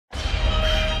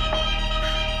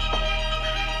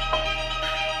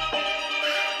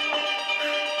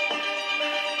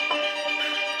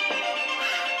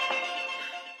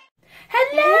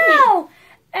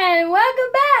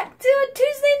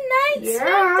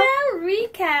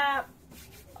recap.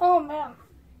 Oh, man.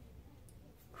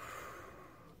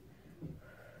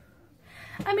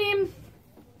 I mean,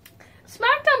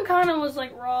 SmackDown kind of was,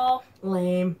 like, raw.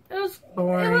 Lame. It was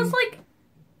boring. It was, like,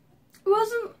 it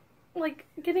wasn't, like,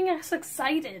 getting us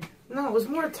excited. No, it was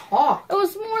more talk. It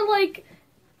was more, like,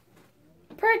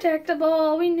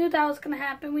 predictable. We knew that was going to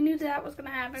happen. We knew that was going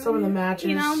to happen. Some of the matches,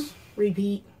 you know?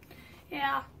 repeat.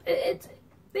 Yeah. They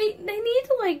need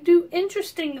to, like, do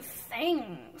interesting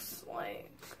things.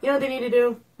 Like, you know what they need to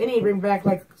do? They need to bring back,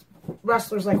 like,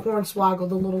 wrestlers like Hornswoggle,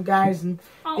 the little guys, and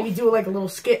maybe do, like, a little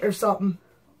skit or something.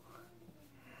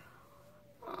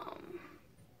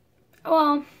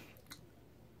 Well,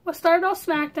 what started off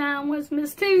SmackDown was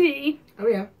Miz TV. Oh,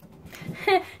 yeah.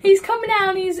 He's coming out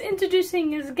and he's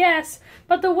introducing his guests,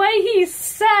 but the way he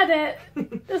said it,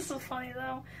 this is funny,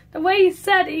 though. The way he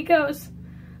said it, he goes,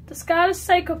 the Scottish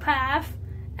Psychopath,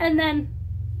 and then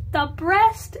the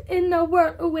best in the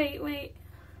world. Oh, wait.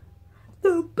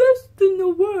 The best in the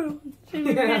world.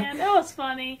 Man, that was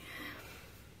funny.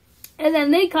 And then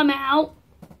they come out,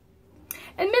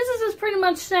 and Mrs. is pretty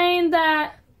much saying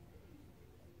that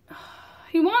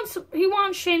he wants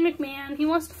Shane McMahon. He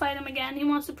wants to fight him again. He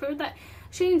wants to prove that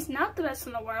Shane's not the best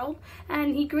in the world,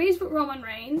 and he agrees with Roman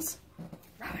Reigns.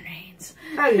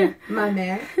 Oh yeah, my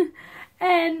man.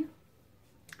 And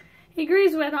he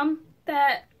agrees with him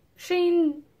that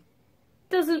Shane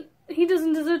doesn't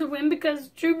deserve to win because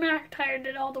Drew McIntyre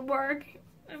did all the work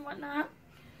and whatnot.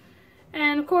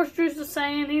 And of course Drew's just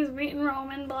saying he's beating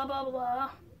Roman, blah blah blah.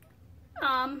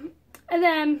 And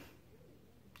then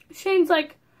Shane's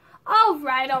like, all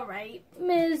right,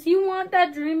 Miz, you want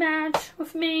that dream match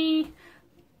with me?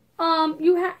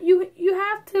 You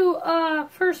have to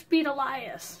first beat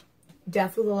Elias.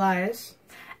 Death with Elias.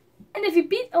 And if you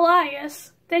beat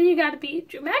Elias, then you got to beat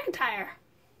Drew McIntyre.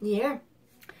 Yeah.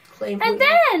 And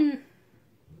then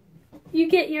you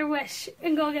get your wish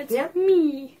and go against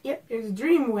me. Yep, there's a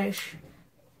dream wish.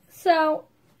 So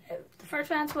the first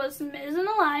match was Miz and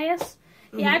Elias.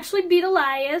 He actually beat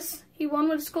Elias. He won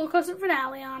with a skull crushing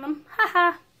finale on him.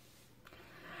 Haha.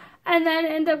 And then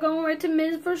ended up going right to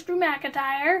Miz versus Drew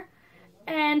McIntyre.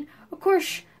 And, of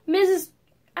course, Miz is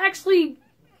actually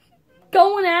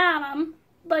going at him.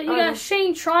 But you got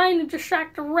Shane trying to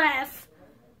distract the ref.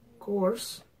 Of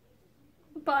course.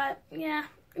 But, yeah.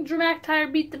 Drew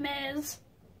McIntyre beat the Miz.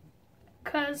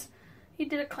 Because he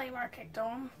did a Claymore kick to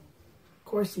him. Of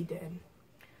course he did.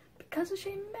 Because of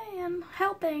Shane McMahon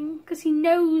helping. Because he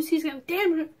knows he's going to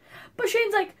damn it. But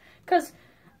Shane's like, because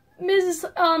Miz is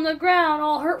on the ground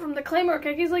all hurt from the Claymore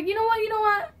kick. He's like, you know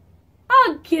what?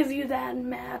 I'll give you that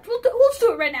match. Let's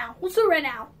do it right now.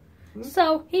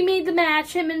 So he made the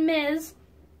match, him and Miz.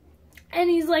 And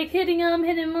he's like hitting him,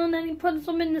 and then he puts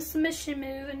him in the submission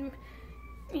move, and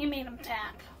he made him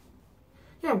tap.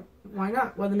 Yeah, why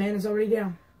not? Well, the man is already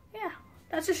down. Yeah,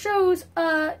 that just shows,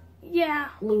 yeah.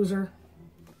 Loser.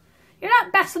 You're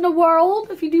not best in the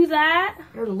world if you do that.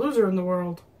 You're the loser in the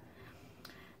world.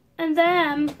 And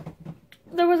then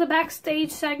there was a backstage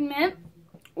segment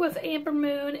with Amber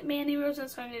Moon, Mandy Rose, and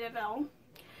Sonya Deville.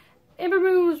 Amber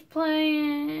Moon was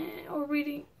playing, or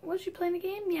reading, was she playing a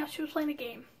game? Yeah, she was playing a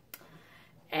game.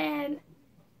 And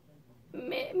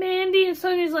Mandy and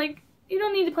Sonya's like, you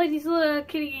don't need to play these little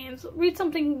kiddie games. Read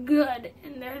something good.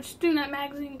 And they're just doing that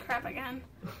magazine crap again.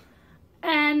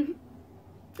 And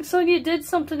Sonya did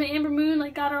something to Amber Moon,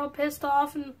 like got her all pissed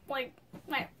off and like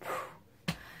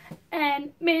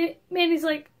and Mandy's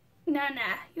like, nah,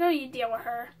 you don't need to deal with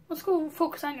her. Let's go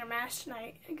focus on your match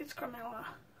tonight against Carmella.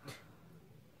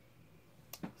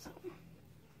 So,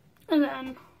 and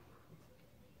then,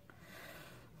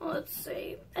 let's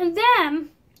see. And then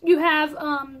you have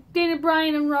Daniel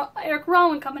Bryan and Eric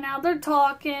Rowan coming out. They're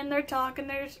talking.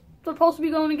 They're supposed to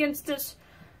be going against this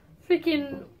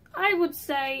freaking, I would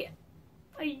say,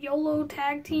 a YOLO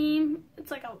tag team.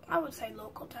 It's like I would say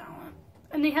local talent.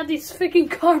 And they had these freaking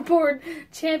cardboard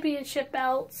championship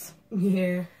belts.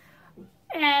 Yeah.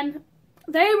 And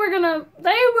they were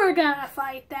gonna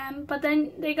fight them, but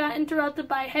then they got interrupted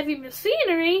by heavy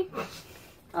machinery.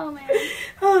 Oh man.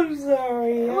 I'm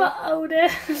sorry. Well,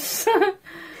 Otis.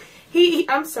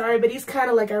 I'm sorry, but he's kind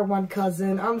of like our one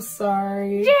cousin. I'm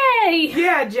sorry. Jay!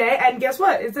 Yeah, Jay. And guess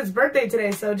what? It's his birthday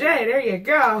today, so Jay, there you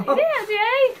go. Yeah,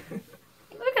 Jay.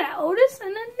 Look at that, Otis,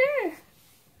 and then there.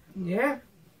 Yeah.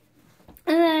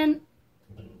 And then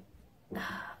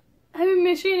heavy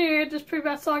machinery had this pretty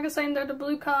bad song saying they're the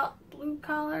blue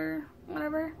collar,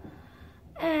 whatever.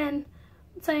 And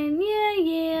saying,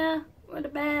 yeah, we're the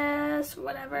best,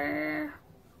 whatever.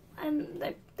 And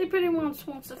they pretty much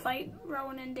wants to fight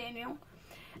Rowan and Daniel.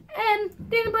 And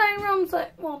Daniel Bryan Rowan's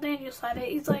like, well, Daniel said it.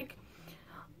 He's like,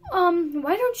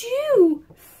 why don't you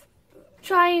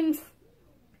try and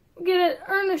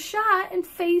earn a shot and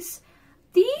face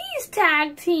these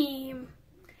tag team?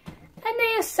 And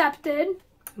they accepted,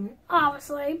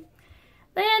 obviously.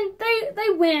 Then they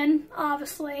win,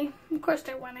 obviously. Of course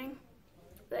they're winning.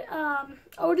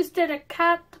 Otis did a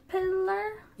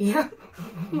caterpillar. Yeah.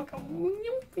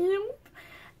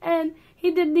 And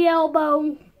he did the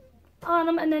elbow on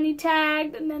him, and then he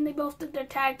tagged, and then they both did their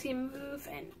tag team move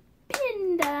and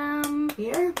pinned him.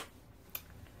 Yeah.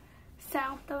 So,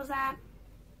 that was that.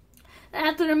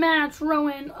 After the match,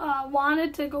 Rowan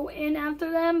wanted to go in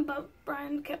after them, but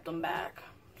Brian kept them back.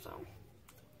 So,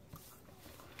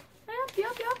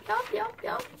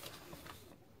 yep.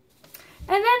 And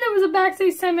then there was a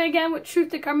backstage segment again with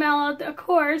Truth and Carmella, of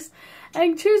course.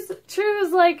 And Truth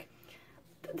was like,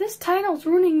 this title's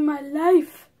ruining my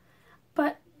life.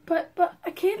 But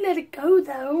I can't let it go,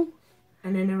 though.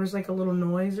 And then there was like a little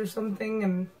noise or something,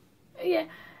 and... Yeah.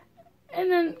 And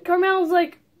then Carmella's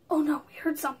like, oh no, we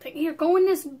heard something. Here, go in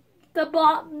this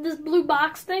blue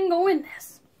box thing, go in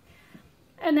this.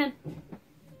 And then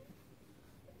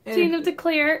Tina to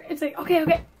clear, it's like,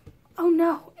 okay. Oh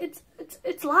no, it's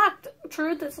locked.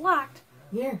 Truth, it's locked.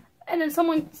 Yeah. And then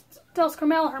someone tells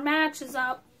Carmella her match is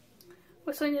up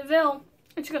with Sonya Deville.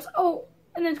 And she goes, oh.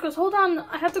 And then she goes, hold on,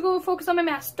 I have to go focus on my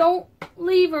match. Don't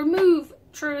leave or move,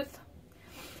 Truth.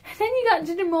 And then you got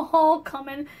Jinder Mahal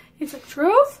coming. He's like,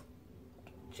 Truth?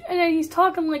 And then he's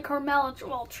talking like Carmella,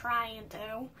 well, trying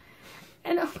to.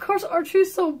 And of course,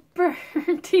 R-Truth's so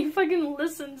burnt, he fucking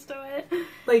listens to it.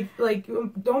 Like,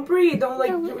 don't breathe, don't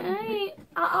like...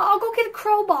 I'll go get a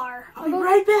crowbar. I'll be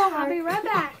right back. I'll be right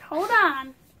back. Hold on.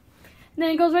 And then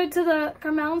he goes right to the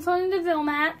Carmella and Sonya Deville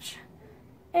match.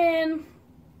 And,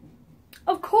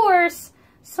 of course,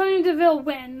 Sonya Deville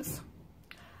wins.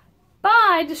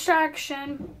 By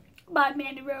distraction by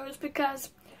Mandy Rose, because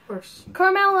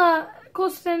Carmella,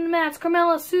 close to the end of the match,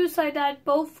 Carmella suicide died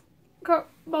both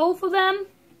of them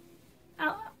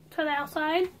out to the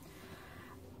outside.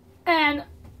 And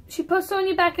she puts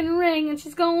Sonya back in the ring, and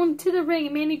she's going to the ring,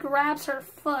 and Mandy grabs her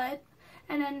foot.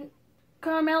 And then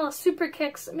Carmella super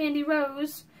kicks Mandy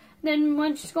Rose. And then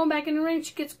when she's going back in the ring,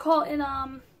 she gets caught in,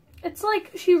 it's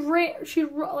like she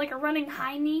like a running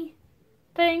high knee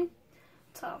thing.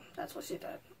 So, that's what she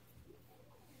did.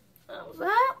 That was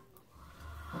that.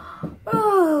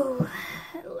 Oh.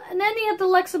 And then you have the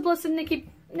Alexa Bliss and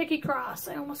Nikki Cross.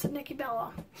 I almost said Nikki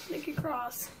Bella. Nikki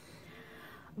Cross.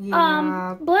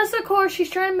 Yeah. Bliss, of course, she's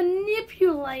trying to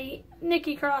manipulate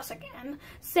Nikki Cross again,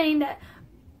 saying that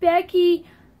Becky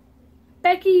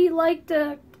liked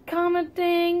the comment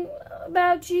thing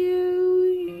about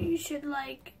you. You should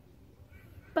like...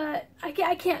 But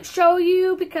I can't show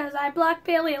you because I blocked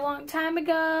Bailey a long time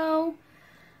ago.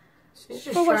 She's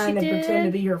just trying to pretend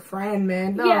to be your friend,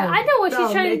 man. No, yeah, I know what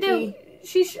she's trying Nikki. to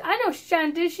do. I know what she's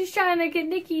trying to do. She's trying to get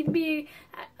Nikki to be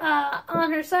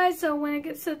on her side, so when it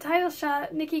gets to the title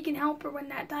shot, Nikki can help her win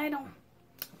that title.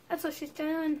 That's what she's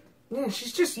doing. Yeah,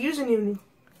 she's just using you.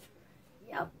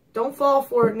 Yep. Don't fall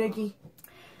for it, Nikki.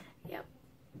 Yep.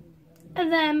 And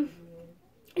then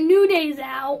New Day's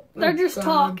out. They're just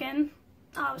talking.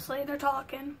 Obviously, they're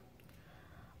talking.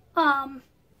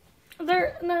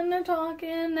 They're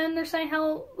talking, then they're saying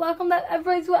how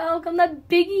everybody's welcome, that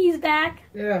Big E's back.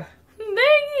 Yeah. Big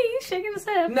E, he's shaking his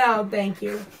head. No, thank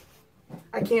you.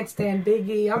 I can't stand Big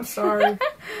E. I'm sorry.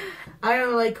 I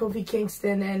don't like Kofi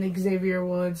Kingston and Xavier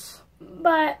Woods.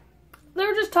 But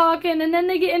they're just talking, and then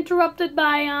they get interrupted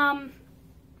by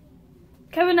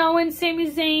Kevin Owens, Sami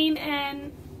Zayn,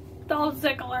 and Dolph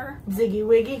Ziggler. Ziggy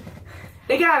Wiggy.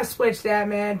 They gotta switch that,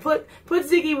 man. Put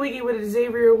Ziggy Wiggy with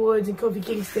Xavier Woods and Kofi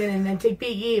Kingston, and then take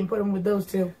Big E and put him with those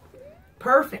two.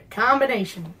 Perfect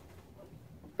combination.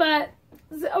 But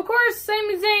of course,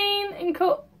 Sami Zayn and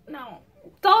Dolph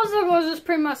Ziggler was just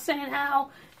pretty much saying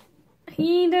how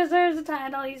he deserves the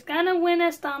title. He's gonna win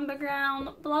at Stomping Ground.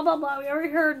 Blah blah blah. We already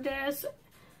heard this.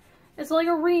 It's like a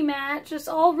rematch. It's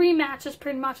all rematches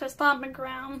pretty much at Stomping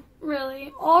Ground.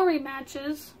 Really, all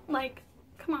rematches. Like,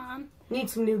 come on. Need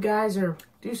some new guys or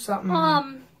do something.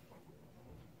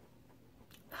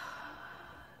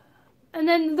 And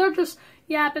then they're just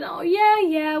yapping. Oh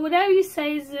yeah, whatever you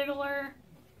say, Ziggler.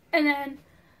 And then,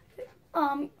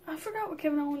 I forgot what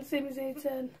Kevin Owens and Sami Zayn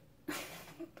said.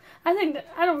 I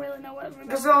don't really know what.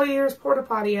 Because all you hear is porta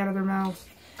potty out of their mouths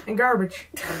and garbage.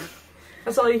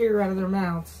 That's all you hear out of their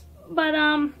mouths. But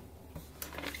and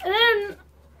then,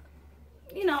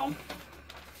 and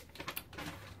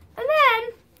then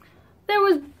there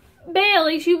was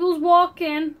Bailey. She was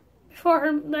walking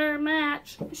before their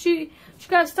match. She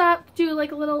got stopped to do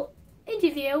like a little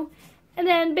interview, and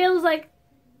then Bailey's like,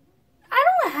 I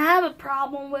don't have a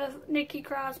problem with Nikki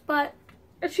Cross, but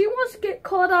if she wants to get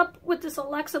caught up with this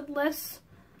Alexa Bliss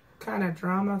kind of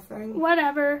drama thing,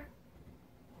 whatever.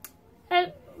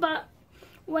 But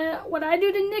what I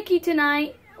do to Nikki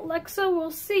tonight, Alexa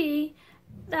will see.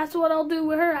 That's what I'll do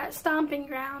with her at Stomping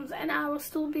Grounds, and I will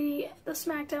still be the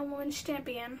SmackDown Women's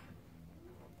Champion.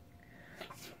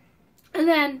 And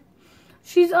then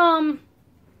she's coming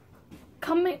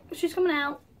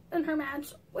out in her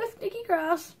match with Nikki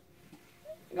Cross,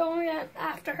 going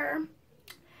after her.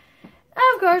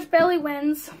 And of course, Bayley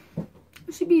wins.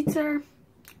 She beats her,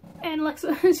 and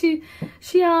Alexa she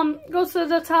goes to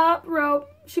the top rope.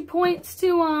 She points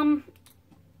to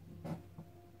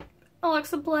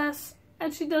Alexa Bliss,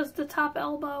 and she does the top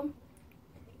elbow,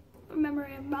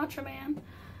 memory of Macho Man,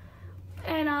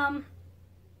 and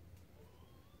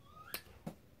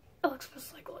Alexa Bliss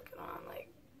is like looking on like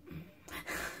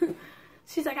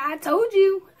she's like, I told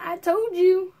you.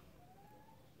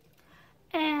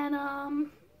 And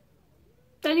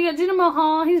then you got Jinder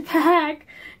Mahal. He's back.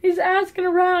 He's asking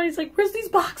around. He's like, where's these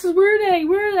boxes? Where are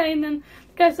they? And then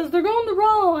the guy says, they're going to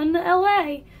Raw in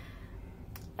LA.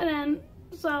 And then,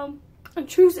 so, and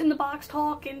Truth's in the box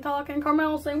talking.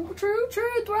 Carmelo's saying, truth,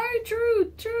 right?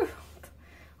 Truth. That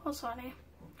was funny.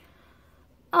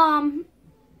 And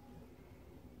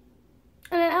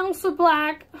then Aleister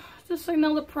Black, just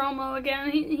another promo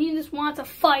again. He just wants to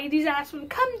fight. He's asking,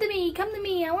 come to me,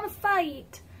 I want to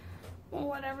fight. Or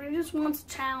whatever, he just wants a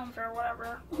challenge or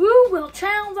whatever. Who will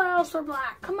challenge Aleister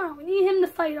Black? Come on, we need him to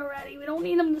fight already. We don't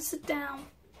need him to sit down.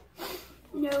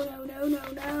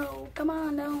 No. Come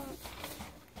on, don't.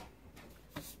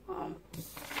 No,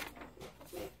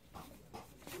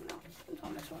 it's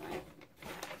on this one, right?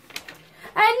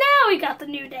 And now we got the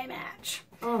New Day match.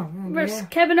 Oh, man, versus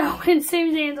Kevin Owens,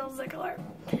 Sami Zayn, and Ziggler.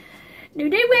 New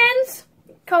Day wins.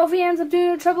 Kofi ends up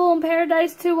doing Trouble in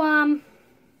Paradise to,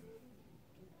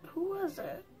 who was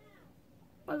it?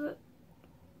 Was it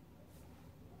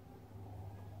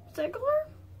Ziggler?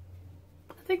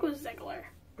 I think it was Ziggler.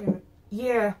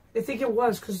 Yeah, I think it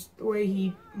was, because the way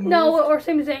he moved. No, or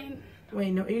Sami Zayn.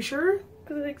 Wait, no, are you sure?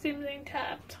 Because I think Sami Zayn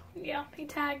tapped. Yeah, he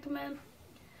tagged him in.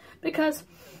 Because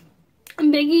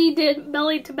Big E did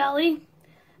belly to belly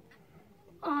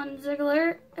on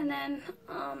Ziggler, and then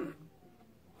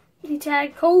he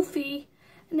tagged Kofi,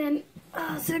 and then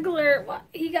Ziggler,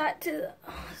 he got to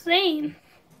Zayn,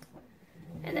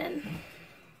 and then,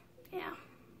 yeah,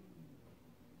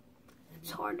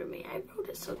 it's hard to me. I wrote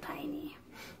it so tiny.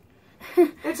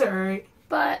 It's alright.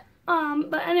 But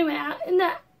anyway, in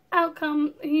that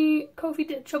outcome, Kofi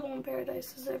did Trouble in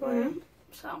Paradise to Ziggler,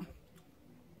 so,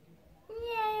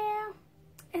 yeah,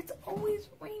 it's always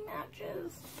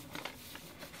rematches.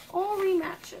 All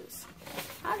rematches.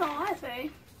 That's all I say.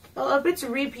 Well, if it's a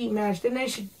repeat match, then they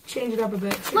should change it up a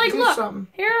bit. Like, look, something.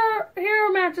 Here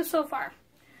are matches so far.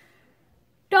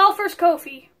 Dolph vs.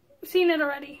 Kofi. Seen it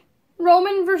already.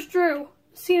 Roman vs. Drew.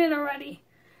 Seen it already.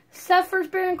 Seth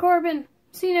vs. Baron Corbin.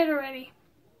 Seen it already.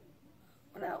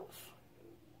 What else?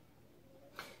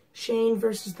 Shane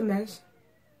versus The Miz.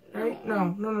 Right?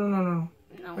 No.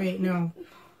 Wait, no.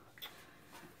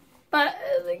 But,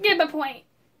 get my point.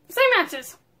 Same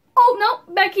matches. Oh,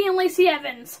 no. Becky and Lacey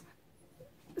Evans.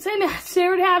 Same match. They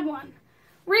already had one.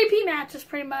 Repeat matches,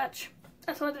 pretty much.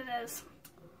 That's what it is.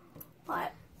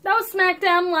 But that was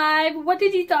SmackDown Live. What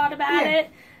did you thought about it?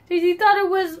 Did you thought it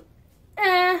was,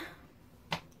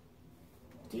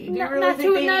 Do you really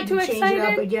think they need to change it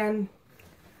up again?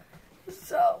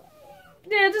 So,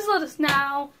 yeah, just let us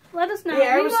know. Let us know.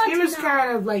 Yeah, it was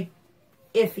kind of like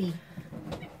iffy.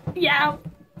 Yeah,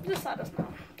 just let us know.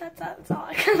 That's all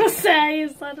I gotta say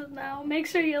is let us know. Make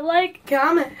sure you like,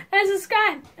 comment, and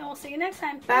subscribe. And we'll see you next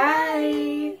time.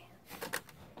 Bye.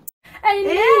 And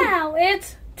now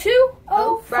it's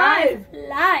 2:05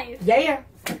 live. Yeah.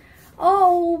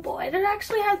 Oh boy, it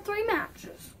actually had 3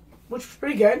 matches. Which was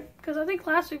pretty good. Because I think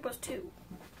last week was 2.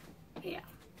 Yeah.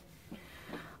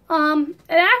 It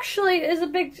actually is a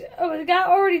big. Oh, we got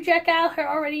already Jack Gallagher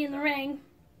already in the ring,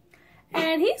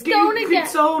 and he's going again. You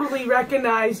could totally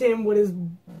recognize him with his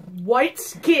white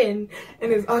skin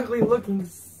and his ugly looking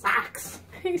socks.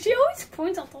 She always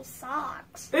points out those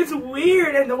socks. It's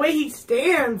weird, and the way he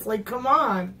stands, like, come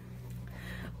on.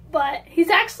 But he's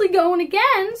actually going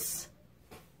against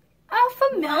a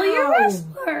familiar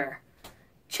wrestler,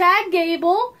 Chad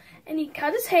Gable, and he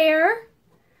cut his hair.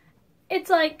 It's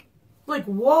like,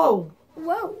 whoa.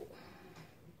 Whoa.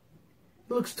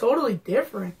 It looks totally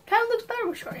different. Kind of looks better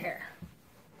with short hair,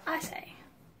 I say.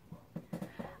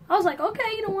 I was like,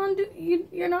 okay, you don't want to do,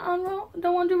 you're not on Raw,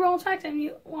 don't want to do Raw and SmackDown,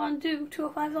 you want to do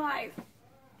 205 Live.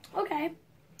 Okay.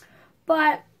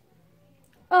 But,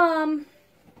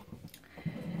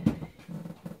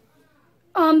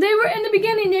 They were in the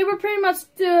beginning. They were pretty much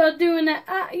doing that.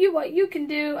 What you can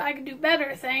do, I can do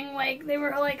better thing. Like they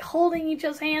were like holding each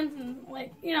other's hands and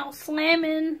like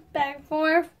slamming back and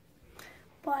forth.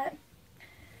 But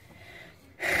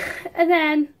and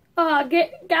then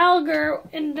Gallagher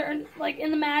in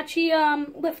the match, he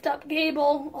lifted up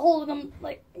Gable, holding him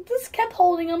just kept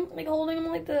holding him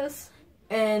like this.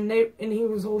 And he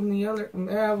was holding the other.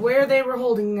 Where they were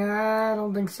holding, I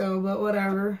don't think so, but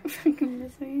whatever.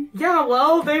 Yeah,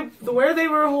 well, where they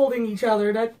were holding each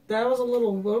other, that was a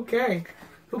little okay.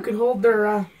 Who could hold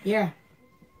their yeah.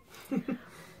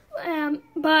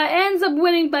 But ends up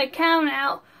winning by count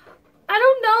out. I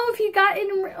don't know if he got in.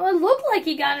 It looked like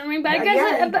he got in the ring, but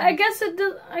I guess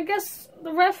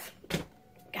the ref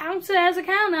counts it as a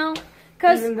count out.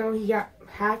 Even though he got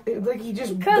he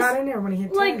just got in there when he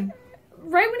hit 10.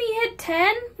 Right when he hit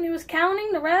 10, when he was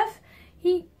counting, the ref,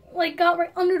 he got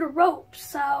right under the ropes.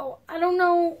 So I don't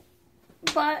know,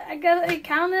 but I guess it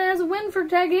counted as a win for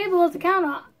Chad Gable as a count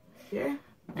out. Yeah.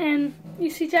 And you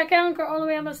see Jack Gallagher all the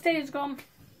way up on stage going.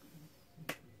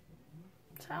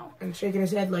 So. And shaking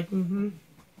his head like, mm-hmm.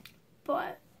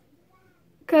 But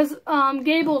because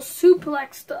Gable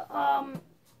suplexed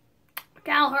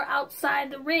Gallagher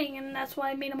outside the ring, and that's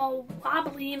why it made him all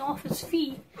wobbly and off his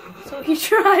feet. So he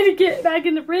tried to get back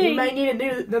in the ring. He might need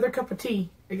another cup of tea.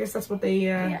 I guess that's what they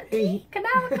tea. Can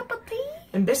I have a cup of tea?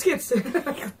 And biscuits.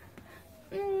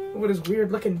 With his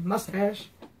weird looking mustache.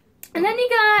 And then you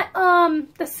got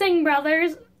the Singh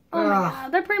brothers. Oh my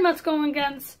god, they're pretty much going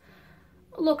against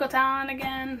local talent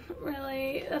again.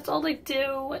 Really, that's all they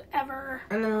do ever.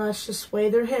 And then let's just sway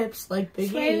their hips like Big E.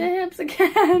 Sway the hips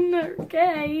again.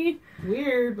 Okay.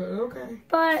 Weird, but okay.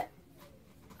 But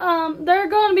they're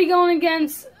going to be going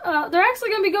against. They're actually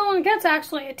going to be going against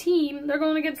a team. They're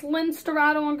going against Lynn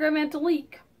Storado and Graham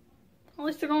Antelique. At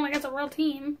least they're going against a real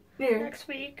team next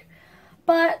week.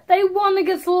 But they won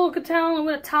against the local talent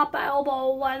with a top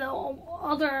elbow while the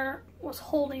other was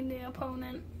holding the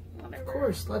opponent. Whatever. Of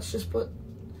course, let's just put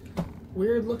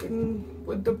weird looking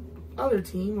with the other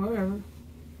team, whatever.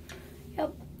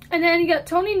 Yep. And then you got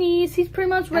Tony Nese. He's pretty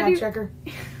much ready. Checker.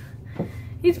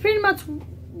 He's pretty much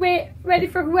ready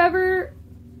for whoever.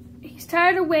 He's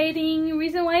tired of waiting. The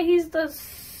reason why he's the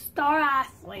star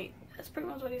athlete. That's pretty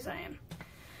much what he's saying.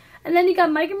 And then you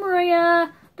got Mike and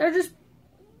Maria. They're just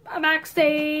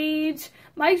backstage.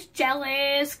 Mike's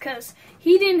jealous because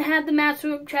he didn't have the match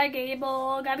with Chad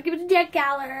Gable. Got to give it to Jack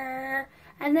Gallagher.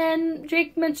 And then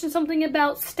Jake mentioned something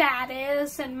about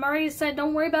status, and Murray said,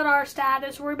 "Don't worry about our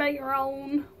status. Worry about your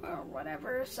own," or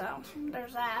whatever. So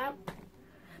there's that.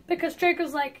 Because Jake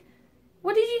was like,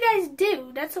 "What did you guys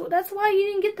do? That's why you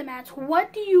didn't get the match.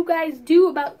 What do you guys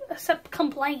do except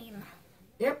complain?"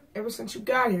 Yep, ever since you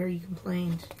got here, you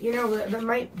complained. You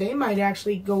know, they might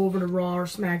actually go over to Raw or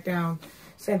SmackDown.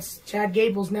 Since Chad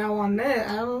Gable's now on that,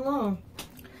 I don't know.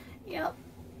 Yep.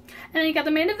 And then you got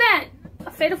the main event.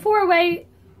 A fatal four-way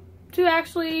to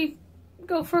actually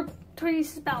go for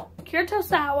Tony's belt. Kira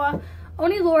Tosawa,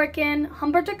 Oni Lorcan,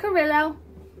 Humberto Carrillo,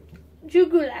 Drew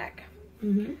Gulak.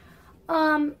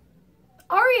 Mm-hmm.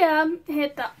 Arya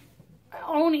hit the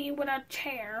Oni with a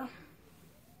chair.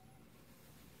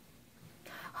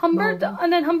 And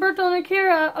then Humberto and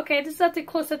Akira. Okay, this is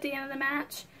close at the end of the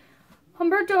match.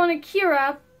 Humberto and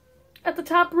Akira at the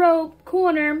top rope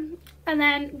corner, and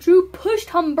then Drew pushed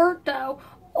Humberto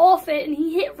off it, and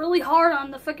he hit really hard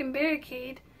on the fucking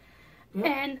barricade.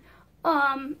 Yep.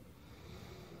 And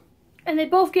they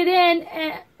both get in,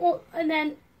 and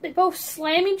then they both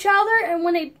slam each other, and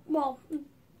when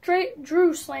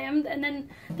Drew slammed, and then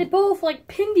they both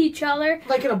pinned each other.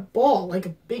 Like in a ball, like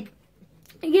a big.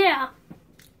 Yeah.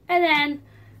 And then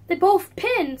they both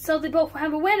pin, so they both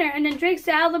have a winner. And then Drake's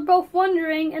out, they're both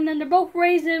wondering, and then they're both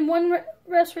raising, one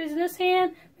rest raising this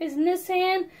hand,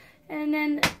 and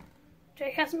then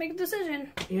Drake has to make a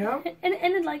decision. Yeah. And it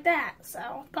ended like that,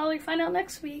 so probably find out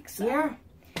next week. So. Yeah.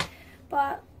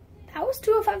 But that was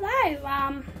 205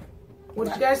 Live. What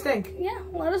did you guys think? Yeah,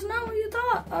 let us know what you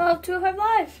thought of 205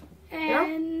 Live.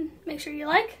 And make sure you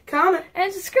like, comment,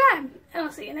 and subscribe. And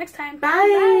we'll see you next time. Bye.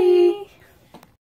 Bye.